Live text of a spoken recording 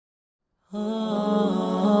യുവത്വത്തിന്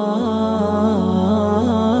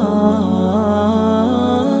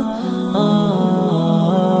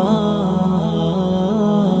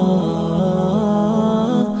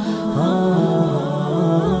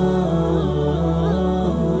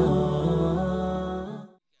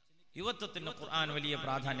ഖുർആൻ വലിയ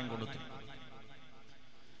പ്രാധാന്യം കൊടുത്തു.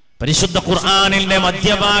 പരിശുദ്ധ ഖുർആനിന്റെ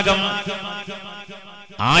മധ്യഭാഗം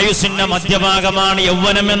ആയുസിന്റെ മധ്യഭാഗമാണ്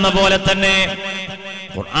യൗവനം എന്ന പോലെ തന്നെ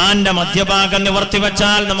ഖുർആന്റെ മധ്യഭാഗം നിവർത്തി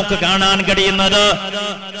വെച്ചാൽ നമുക്ക് കാണാൻ കഴിയുന്നത്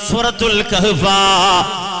സൂറത്തുൽ കഹ്ഫ്.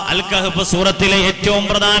 അൽ കഹ്ഫ് സൂറത്തിലെ ഏറ്റവും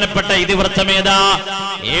പ്രധാനപ്പെട്ട ഇതിവൃത്തമേതാ?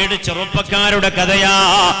 7 ചെറുപ്പക്കാരുടെ കഥയാ.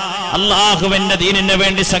 അള്ളാഹുവിന്റെ ദീനിന്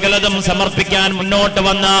വേണ്ടി സകലതും സമർപ്പിക്കാൻ മുന്നോട്ട്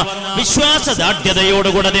വന്ന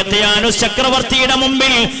വിശ്വാസദാർഢ്യതയോടുകൂടെ ദത്യാനുസ് ചക്രവർത്തിയുടെ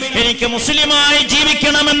മുമ്പിൽ എനിക്ക് മുസ്ലിമായി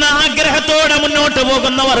ജീവിക്കണമെന്ന ആഗ്രഹത്തോടെ മുന്നോട്ട്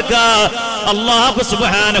പോകുന്നവർക്ക് അല്ലാഹു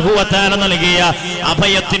സുബ്ഹാനഹു വ തആല നൽകിയ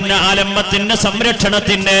അഭയത്തിന്റെ, ആലംബത്തിന്റെ,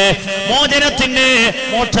 സംരക്ഷണത്തിന്റെ, മോചനത്തിന്റെ,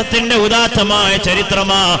 മോക്ഷത്തിന്റെ ഉദാത്തമായ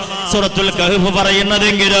ചരിത്രമാ സൂറത്തുൽ കഹ്ഫ്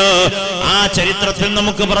പറയുന്നതെങ്കിൽ ആ ചരിത്രത്തിൽ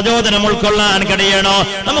നമുക്ക് പ്രചോദനം ഉൾക്കൊള്ളാൻ കഴിയണോ?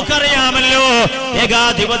 നമുക്കറിയാമല്ലോ,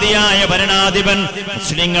 ഏകാധിപതിയായ ഭരണാധിപൻ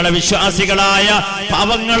മുസ്ലിങ്ങളെ, വിശ്വാസികളായ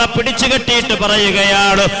പാവങ്ങളെ പിടിച്ചു കെട്ടിയിട്ട്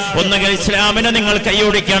പറയുകയാണ്, ഒന്നുകിൽ ഇസ്ലാമിനെ നിങ്ങൾ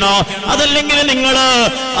കൈയൊടിക്കണോ, അതല്ലെങ്കിൽ നിങ്ങൾ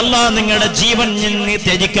നിങ്ങളുടെ ജീവൻ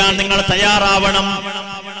ത്യജിക്കാൻ നിങ്ങൾ തയ്യാറാവണം.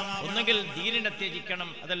 ഒന്നുകിൽ ദീനിനെ ത്യജിക്കണം,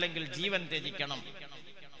 അതല്ലെങ്കിൽ ജീവൻ ത്യജിക്കണം.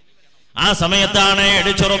 ആ സമയത്താണ്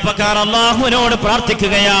 7 ചെറുപ്പക്കാർ അള്ളാഹുവിനോട്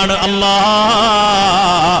പ്രാർത്ഥിക്കുകയാണ്,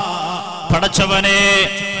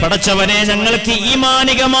 പടച്ചവനെ ഞങ്ങൾക്ക്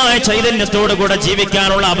ഈമാനികമായ ചൈതന്യത്തോടു കൂടെ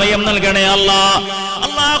ജീവിക്കാനുള്ള അഭയം നൽകണേ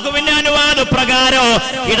അള്ളാഹുവിന്റെ അനുവാദ പ്രകാരം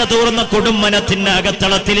ഇടതൂർന്ന കൊടുമ്മനത്തിന്റെ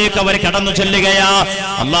അകത്തളത്തിലേക്ക് അവർ കടന്നു ചെല്ലുകയാ.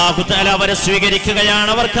 അല്ലാഹു തആല അവരെ സ്വീകരിക്കുകയാണ്,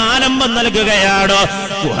 അവർക്ക് ആലംബം നൽകുകയാണ്.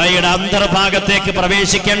 ഗുഹയുടെ അന്തർഭാഗത്തേക്ക്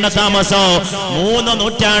പ്രവേശിക്കേണ്ട താമസം 3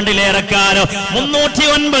 നൂറ്റാണ്ടിലേറെക്കാലം,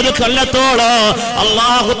 309 കൊല്ലത്തോളം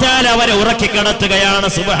അല്ലാഹു തആല അവരെ ഉറക്കി കിടത്തുകയാണ്.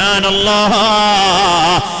 സുബ്ഹാനല്ലാഹ്.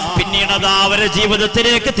 പിന്നീട് അവരുടെ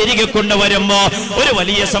ജീവിതത്തിലേക്ക് തിരികെ കൊണ്ടുവരുമ്പോ ഒരു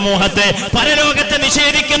വലിയ സമൂഹത്തെ, പരലോകത്തെ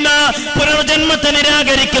നിഷേധിക്കുന്ന, പുനർജന്മത്തെ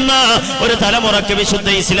നിരാകരിക്കുന്ന ഒരു തലമുറക്ക് വിശുദ്ധ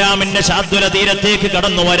ഇസ്ലാമിന്റെ ശാദ്വല തീരത്തേക്ക്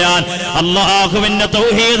കടന്നു വരാൻ, അല്ലാഹുവിന്റെ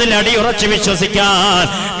തൗഹീദിൽ അടിയുറച്ച് വിശ്വസിക്കാൻ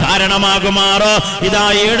കാരണമാകുമാറ് ഇതാ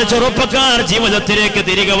 7 ചെറുപ്പക്കാർ ജീവിതത്തിലേക്ക്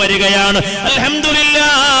തിരികെ വരികയാണ്.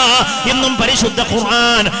 അൽഹംദുലില്ലാഹ്. ഇന്നും പരിശുദ്ധ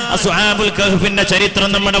ഖുർആൻ അസ്ഹാബുൽ കഹ്ഫിന്റെ ചരിത്രം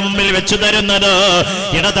നമ്മുടെ മുമ്പിൽ വെച്ചു തരുന്നത്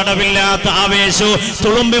ഇടതടവില്ലാത്ത ആവേശവും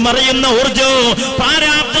തുളുമ്പി മറിയുന്ന ഊർജവും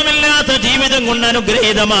പ്രാരാബ്ധമില്ലാത്ത ജീവിതം കൊണ്ട്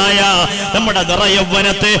അനുഗ്രഹീതമായ നമ്മുടെ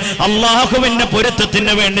നിറയൗവനത്തെ അല്ലാഹുവിന്റെ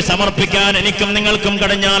പൊരുത്തത്തിന് വേണ്ടി സമർപ്പിക്കാൻ എനിക്കും നിങ്ങൾക്കും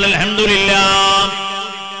കഴിഞ്ഞാൽ അൽഹംദുലില്ലാഹ്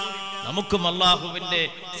നമുക്കും അല്ലാഹുവിന്റെ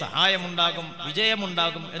സഹായമുണ്ടാകും,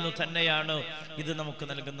 വിജയമുണ്ടാകും എന്ന് തന്നെയാണ് ഇത് നമുക്ക്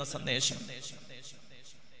നൽകുന്ന സന്ദേശം.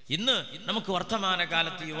 ഇന്ന് നമുക്ക്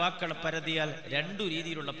വർത്തമാനകാലത്ത് യുവാക്കളെ പരതിയാൽ 2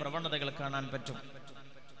 രീതിയിലുള്ള പ്രവണതകൾ കാണാൻ പറ്റും.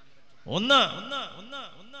 ഒന്ന്,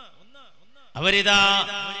 അവരിതാ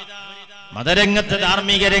മതരംഗത്ത്,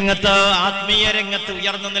 ധാർമ്മിക രംഗത്ത്, ആത്മീയ രംഗത്ത്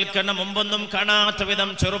ഉയർന്നു നിൽക്കുന്ന, മുമ്പൊന്നും കാണാത്ത വിധം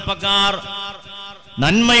ചെറുപ്പക്കാർ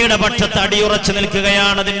നന്മയുടെ പക്ഷത്ത് അടിയുറച്ചു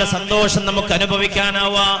നിൽക്കുകയാണ്. അതിന്റെ സന്തോഷം നമുക്ക്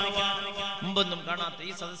അനുഭവിക്കാനാവാ. മുമ്പൊന്നും കാണാത്ത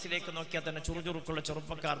ഈ സദസ്സിലേക്ക് നോക്കിയാൽ തന്നെ ചുറുചുറുക്കുള്ള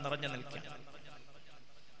ചെറുപ്പക്കാർ നിറഞ്ഞു നിൽക്കുക.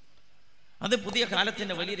 അത് പുതിയ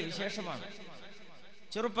കാലത്തിന്റെ വലിയൊരു വിശേഷമാണ്.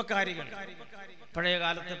 ചെറുപ്പക്കാരികൾ പഴയ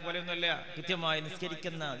കാലത്തെ പോലെയൊന്നുമല്ല, കൃത്യമായി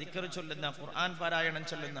നിസ്കരിക്കുന്ന, ദിക്ർ ചൊല്ലുന്ന, ഖുർആൻ പാരായണം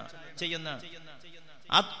ചെയ്യുന്ന,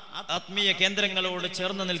 ആത്മീയ കേന്ദ്രങ്ങളോട്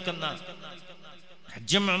ചേർന്ന് നിൽക്കുന്ന,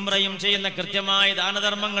 ഹജ്ജും ഉംറയും ചെയ്യുന്ന, കൃത്യമായി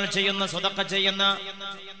ദാനധർമ്മങ്ങൾ ചെയ്യുന്ന, സ്വതക്ക ചെയ്യുന്ന,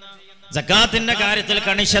 സകാത്തിന്റെ കാര്യത്തിൽ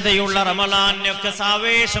കണിശതയുള്ള, റമളാനൊക്കെ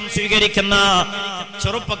സാവേശം സ്വീകരിക്കുന്ന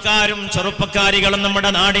ചെറുപ്പക്കാരും ചെറുപ്പക്കാരികളും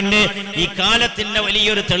നമ്മുടെ നാടിന്റെ ഈ കാലത്തിന്റെ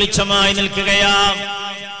വലിയൊരു തെളിച്ചമായി നിൽക്കുകയാ.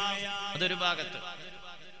 അതൊരു ഭാഗത്ത്.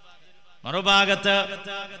 മറുഭാഗത്ത്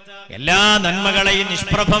എല്ലാ നന്മകളെയും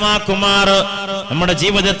നിഷ്പ്രഭമാക്കുമാർ നമ്മുടെ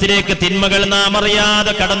ജീവിതത്തിലേക്ക് തിന്മകൾ നാം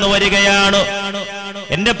അറിയാതെ കടന്നു വരികയാണ്.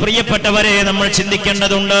 എന്റെ പ്രിയപ്പെട്ടവരെ, നമ്മൾ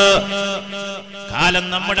ചിന്തിക്കേണ്ടതുണ്ട്. കാലം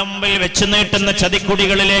നമ്മുടെ മുമ്പിൽ വെച്ചു നീട്ടുന്ന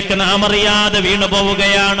ചതിക്കുടികളിലേക്ക് നാം അറിയാതെ വീണു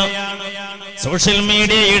പോവുകയാണ്. സോഷ്യൽ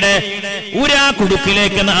മീഡിയയുടെ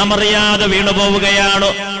ഊരാക്കുടുക്കിലേക്ക് നാം അറിയാതെ വീണു പോവുകയാണ്.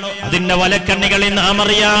 അതിന്റെ വലക്കണ്ണികളിൽ നാം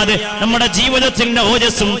അറിയാതെ നമ്മുടെ ജീവിതത്തിന്റെ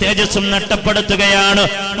ഓജസ്സും തേജസ്സും നഷ്ടപ്പെടുത്തുകയാണ്.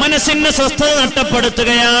 മനസ്സിന്റെ സ്വസ്ഥത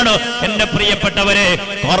നഷ്ടപ്പെടുത്തുകയാണ്. എന്റെ പ്രിയപ്പെട്ടവരെ,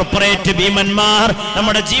 കോർപ്പറേറ്റ് ഭീമന്മാർ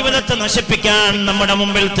നമ്മുടെ ജീവിതത്തെ നശിപ്പിക്കാൻ നമ്മുടെ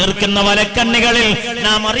മുമ്പിൽ തീർക്കുന്ന വലക്കണ്ണികളിൽ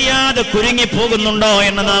നാം അറിയാതെ കുരുങ്ങിപ്പോകുന്നുണ്ടോ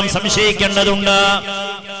എന്ന് നാം സംശയിക്കേണ്ടതുണ്ട്,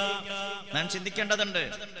 നാം ചിന്തിക്കേണ്ടതുണ്ട്.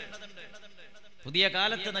 പുതിയ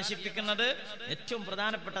കാലത്ത് നശിപ്പിക്കുന്നത് ഏറ്റവും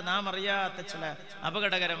പ്രധാനപ്പെട്ട നാം അറിയാത്ത ചില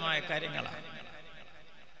അപകടകരമായ കാര്യങ്ങളാണ്.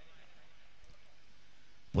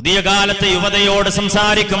 പുതിയ കാലത്തെ യുവതയോട്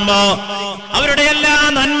സംസാരിക്കുമ്പോ അവരുടെ എല്ലാ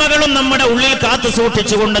നന്മകളും നമ്മുടെ ഉള്ളിൽ കാത്തു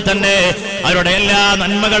സൂക്ഷിച്ചുകൊണ്ട് തന്നെ, അവരുടെ എല്ലാ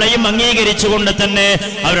നന്മകളെയും അംഗീകരിച്ചുകൊണ്ട് തന്നെ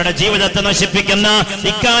അവരുടെ ജീവിതത്തെ നശിപ്പിക്കുന്ന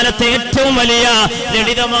ഇക്കാലത്തെ ഏറ്റവും വലിയ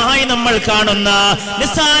ലളിതമായി നമ്മൾ കാണുന്ന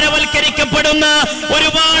നിസ്സാരവൽക്കരിക്കപ്പെടുന്ന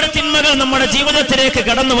ഒരുപാട് തിന്മകൾ നമ്മുടെ ജീവിതത്തിലേക്ക്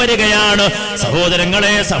കടന്നു വരികയാണ്.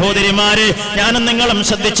 സഹോദരങ്ങളെ, സഹോദരിമാരെ, ഞാനും നിങ്ങളും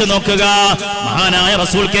ശ്രദ്ധിച്ചു നോക്കുക. മഹാനായ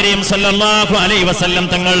റസൂൽ കരീം സല്ലല്ലാഹു അലൈഹി വസല്ലം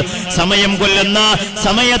തങ്ങൾ സമയം കൊല്ലുന്ന,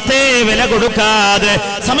 സമയത്തെ വില കൊടുക്കാതെ,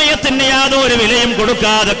 സമയത്തിന് യാതൊരു വിലയും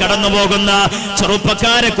കൊടുക്കാതെ കടന്നു പോകുന്ന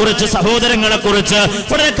ചെറുപ്പക്കാരെ കുറിച്ച്, സഹോദരങ്ങളെ കുറിച്ച്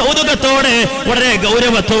വളരെ കൗതുകത്തോടെ, വളരെ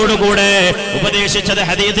ഗൗരവത്തോടുകൂടെ ഉപദേശിച്ചത്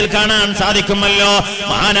ഹദീസിൽ കാണാൻ സാധിക്കുമല്ലോ.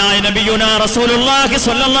 മഹാനായ നബിയുനാ റസൂലുള്ളാഹി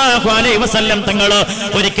സ്വല്ലല്ലാഹു അലൈഹി വസല്ലം തങ്ങൾ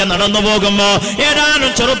ഒരിക്കൽ നടന്നു പോകുമ്പോ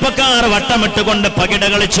ഏതാനും ചെറുപ്പക്കാർ വട്ടമിട്ടുകൊണ്ട് പകിട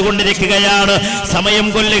കളിച്ചുകൊണ്ടിരിക്കുകയാണ്, സമയം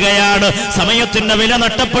കൊല്ലുകയാണ്, സമയത്തിന്റെ വില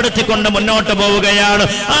നഷ്ടപ്പെടുത്തിക്കൊണ്ട് മുന്നോട്ട് പോവുകയാണ്.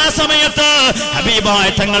 ആ സമയത്ത് ഹബീബായ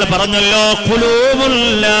തങ്ങൾ പറഞ്ഞല്ലോ,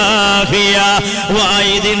 ഖുലൂബുല്ലാഹിയ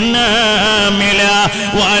വഅയ്ദിന്നാമില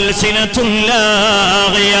വഅൽസിനതുല്ലാഹിയ.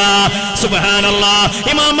 സുബ്ഹാനല്ലാഹ്.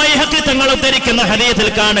 ഇമാം ബൈഹഖി തങ്ങൾ ഉദ്ധരിക്കുന്ന ഹദീസിൽ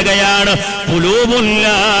കാണുകയാണ്,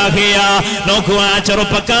 ഖുലൂബുല്ലാഹിയ. നോക്കൂ, ആ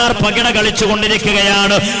ചെറുപ്പക്കാർ പകിട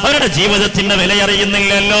കളിച്ചുകൊണ്ടിരിക്കുകയാണ്. അവരുടെ ജീവിതത്തിന്റെ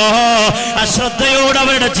വിലയറിയുന്നില്ലല്ലോ. അശ്രദ്ധയോടെ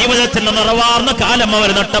അവരുടെ ജീവിതത്തിന്റെ നിറവാർന്ന കാലം അവർ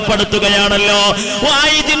നഷ്ടപ്പെടുത്തുകയാണല്ലോ.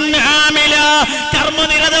 വഅയ്ദിന്നാമില.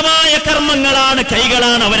 കർമ്മനിരതമായ കർമ്മങ്ങളാണ്,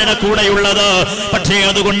 കൈകളാണ് അവരുടെ കൂടെയുള്ളത്. പക്ഷേ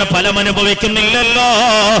അതുകൊണ്ട് ഫലം അനുഭവിക്കുന്നില്ലല്ലോ.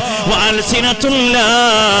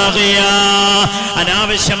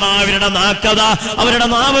 അനാവശ്യമായ അവരുടെ നാക്കത, അവരുടെ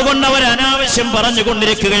നാവ് കൊണ്ട് അവർ അനാവശ്യം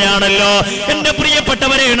പറഞ്ഞുകൊണ്ടിരിക്കുകയാണല്ലോ. എന്റെ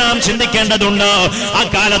പ്രിയപ്പെട്ടവരെ, നാം ചിന്തിക്കേണ്ടതുണ്ട്. ആ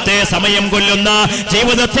കാലത്തെ സമയം കൊല്ലുന്ന,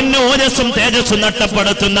 ജീവിതത്തിന് ഓജസ്സും തേജസ്സും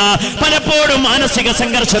നഷ്ടപ്പെടുത്തുന്ന, പലപ്പോഴും മാനസിക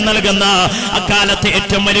സംഘർഷം നൽകുന്ന അക്കാലത്തെ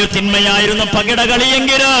ഏറ്റവും വലിയ തിന്മയായിരുന്നു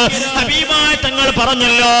പകിടകളിയെങ്കിൽ ഹബീബായ തങ്ങൾ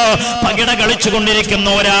പറഞ്ഞല്ലോ, പകിട കളിച്ചുകൊണ്ടിരിക്കുന്ന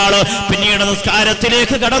ഒരാള് പിന്നീട്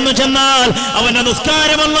നിസ്കാരത്തിലേക്ക് കടന്നു ചെന്നാൽ അവന്റെ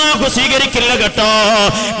നിസ്കാരം അല്ലാഹു സ്വീകരിക്കില്ല കേട്ടോ.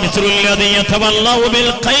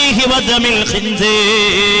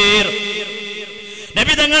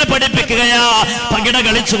 നബി തങ്ങൾ പഠിപ്പിക്കുകയാ, പകിട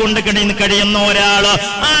കളിച്ചുകൊണ്ട് കഴിയുന്ന ഒരാള്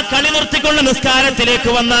ആ കളി നിർത്തിക്കൊണ്ട് നിസ്കാരത്തിലേക്ക്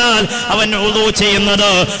വന്നാൽ അവൻ ഉളൂ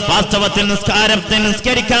ചെയ്യുന്നത്, വാസ്തവത്തിൽ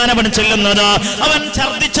നിസ്കരിക്കാൻ അവൻ ചെല്ലുന്നത് അവൻ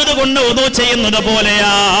ഛർദ്ദിച്ചത് കൊണ്ട് ഉളൂ ചെയ്യുന്നത്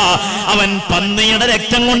പോലെയാ, അവൻ പന്നിയുടെ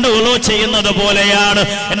രക്തം കൊണ്ട് ഉളൂ ചെയ്യുന്നത് പോലെയാണ്.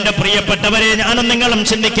 എന്റെ പ്രിയപ്പെട്ടവരെ, ഞാനും നിങ്ങളും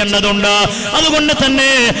ചിന്തിക്കേണ്ടതുണ്ട്. അതുകൊണ്ട്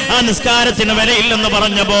തന്നെ ആ നിസ്കാരത്തിന് വിലയില്ലെന്ന്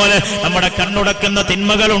പറഞ്ഞ പോലെ നമ്മുടെ കണ്ണുടക്കുന്ന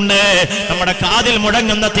തിന്മകളുണ്ട്, നമ്മുടെ കാതിൽ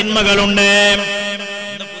മുടങ്ങുന്ന തിന്മകളുണ്ട്.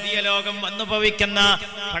 ലോകം അനുഭവിക്കുന്ന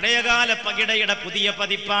പഴയകാല പകിടയുടെ പുതിയ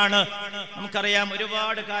പതിപ്പാണ്. നമുക്കറിയാം,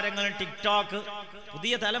 ഒരുപാട് കാര്യങ്ങൾ ടിക്ടോക്ക്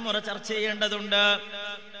പുതിയ തലമുറ ചർച്ച ചെയ്യേണ്ടതുണ്ട്.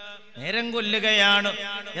 നേരം കൊല്ലുകയാണ്.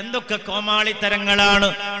 എന്തൊക്കെ കോമാളിത്തരങ്ങളാണ്,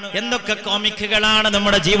 എന്തൊക്കെ കോമിക്കുകളാണ്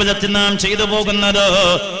നമ്മുടെ ജീവിതത്തിൽ നാം ചെയ്തു പോകുന്നത്.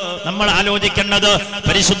 നമ്മൾ ആലോചിക്കേണ്ടത്,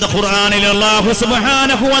 പരിശുദ്ധ ഖുർആനിൽ അല്ലാഹു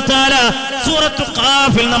സുബ്ഹാനഹു വ തആല സൂറത്തു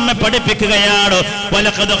ഖാഫിൽ നമ്മെ പഠിപ്പിക്കുകയാണ്,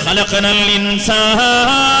 വലഖദ് ഖലഖനൽ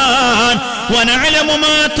ഇൻസാൻ വനഅലമു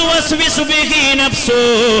മാ തുവസ്വിസു ബിഹി നഫ്സു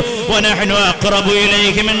വനഹ്നു അഖറബു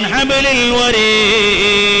ഇലൈഹി മിൻ ഹബ്ലിൽ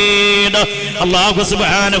വരീദ്. അല്ലാഹു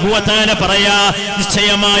സുബ്ഹാനഹു വ തആല പറയാ,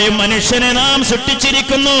 നിശ്ചയമായും മനുഷ്യനെ നാം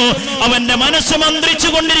സൃഷ്ടിച്ചിരിക്കുന്നു, അവന്റെ മനസ്സ് മന്ത്രിച്ചു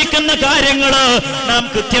കൊണ്ടിരിക്കുന്ന കാര്യങ്ങള് നാം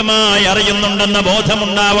കൃത്യമായി അറിയുന്നുണ്ടെന്ന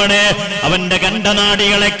ബോധമുണ്ടാവണേ. അവന്റെ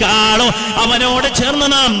ഗണ്ഡനാടികളെക്കാളും അവനോട് ചേർന്ന്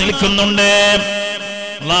നാം നിൽക്കുന്നുണ്ട്.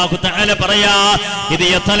 അല്ലാഹു തആല പറയാ, ഇദ്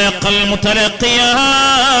യതലഖൽ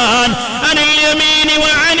മുതലഖിയാൻ അനിൽ യമീനി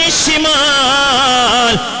വഅനിശ്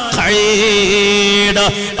ശിമാൽ.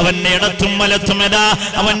 അവന്റെ ഇടത്തും വലത്തും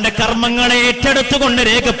അവന്റെ കർമ്മങ്ങളെ ഏറ്റെടുത്തുകൊണ്ട്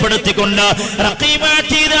രേഖപ്പെടുത്തിക്കൊണ്ട്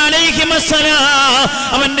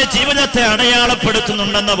അവന്റെ ജീവിതത്തെ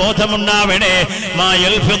അടയാളപ്പെടുത്തുന്നുണ്ടെന്ന ബോധമുണ്ടാവണേ.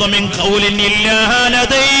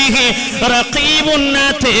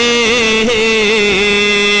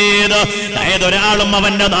 ഏതൊരാളും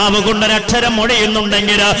അവന്റെ നാവ് കൊണ്ടൊരക്ഷരം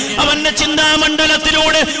മൊഴിയുന്നുണ്ടെങ്കിൽ, അവന്റെ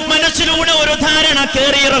ചിന്താമണ്ഡലത്തിലൂടെ മനസ്സിലൂടെ ഒരു ധാരണ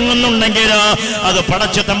കയറിയിറങ്ങുന്നുണ്ടെങ്കിൽ അത്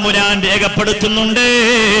പടച്ച തമ്പുരാൻ രേഖപ്പെടുത്തുന്നുണ്ട്.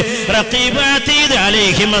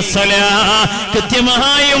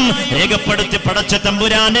 കൃത്യമായും രേഖപ്പെടുത്തി പടച്ച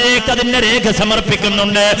തമ്പുരാനിലേക്ക് അതിന്റെ രേഖ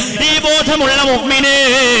സമർപ്പിക്കുന്നുണ്ട്. ഈ ബോധമുള്ള മുഅ്മിനേ,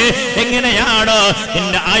 എങ്ങനെയാണ്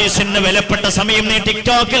നിന്റെ ആയുസ്സിന് വിലപ്പെട്ട സമയം നീ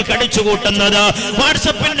ടിക്ടോക്കിൽ കടിച്ചുകൂട്ടുന്നത്,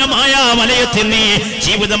 വാട്സപ്പിന്റെ മായാവലയത്തിൽ നീ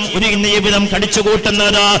ജീവിതം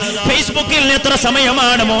കടിച്ചുകൂട്ടുന്നത്, ഫേസ്ബുക്കിൽ എത്ര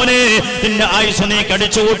സമയമാണ് മോനെ നിന്റെ ആയുസ് നീ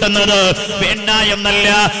കടിച്ചുകൂട്ടുന്നത്? വേണ്ട എന്നല്ല.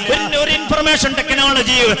 ഒരു ഇൻഫർമേഷൻ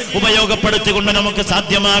ടെക്നോളജി ഉപയോഗപ്പെടുത്തിക്കൊണ്ട് നമുക്ക്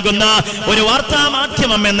സാധ്യമാകുന്ന ഒരു വാർത്താ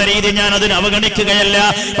മാധ്യമം എന്ന രീതി ഞാൻ അതിന് അവഗണിക്കുകയല്ല.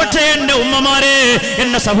 പക്ഷേ എന്റെ ഉമ്മമാരെ,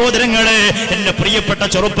 എന്റെ സഹോദരങ്ങളെ, എന്റെ പ്രിയപ്പെട്ട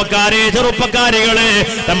ചെറുപ്പക്കാരികളെ,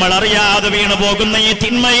 നമ്മൾ അറിയാതെ വീണു പോകുന്ന ഈ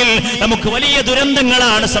തിന്മയിൽ നമുക്ക് വലിയ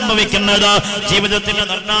ദുരന്തങ്ങളാണ് സംഭവിക്കുന്നത്. ജീവിതത്തിന്റെ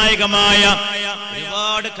നിർണായകമായ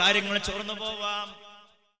ഒരുപാട് കാര്യങ്ങൾ ചോർന്നു പോവാം.